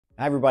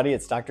Hi everybody,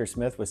 it's Dr.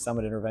 Smith with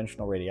Summit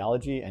Interventional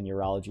Radiology and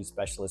Urology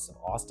Specialists of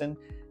Austin.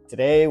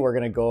 Today we're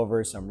going to go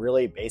over some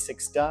really basic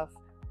stuff.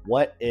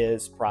 What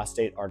is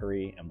prostate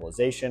artery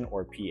embolization,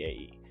 or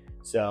PAE?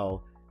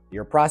 So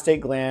your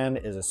prostate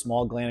gland is a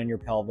small gland in your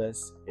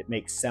pelvis. It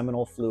makes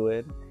seminal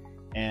fluid,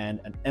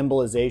 and an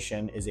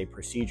embolization is a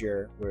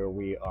procedure where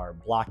we are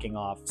blocking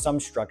off some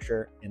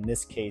structure, in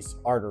this case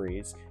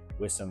arteries,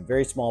 with some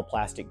very small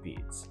plastic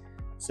beads.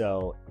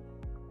 So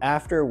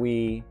after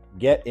we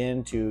get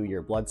into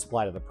your blood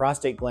supply to the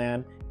prostate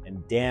gland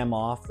and dam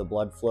off the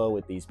blood flow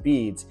with these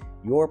beads,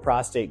 your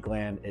prostate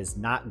gland is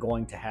not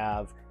going to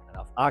have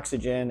enough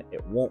oxygen,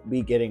 it won't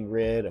be getting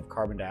rid of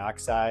carbon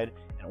dioxide,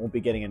 and it won't be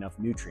getting enough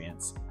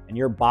nutrients. And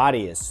your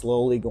body is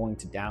slowly going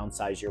to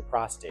downsize your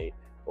prostate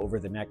over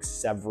the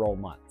next several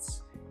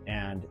months.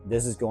 And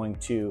this is going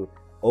to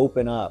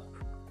open up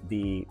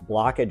the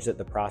blockage that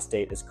the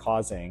prostate is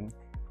causing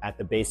at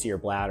the base of your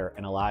bladder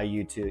and allow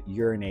you to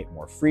urinate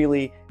more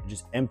freely and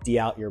just empty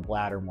out your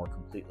bladder more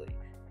completely.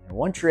 And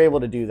once you're able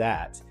to do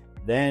that,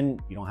 then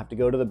you don't have to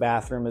go to the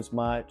bathroom as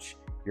much,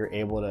 you're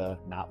able to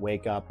not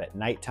wake up at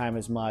nighttime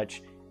as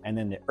much, and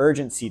then the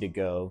urgency to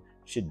go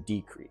should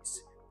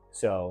decrease.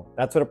 So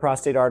that's what a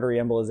prostate artery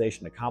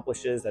embolization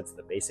accomplishes. That's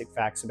the basic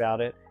facts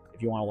about it.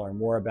 If you want to learn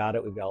more about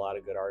it, we've got a lot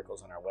of good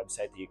articles on our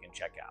website that you can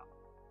check out.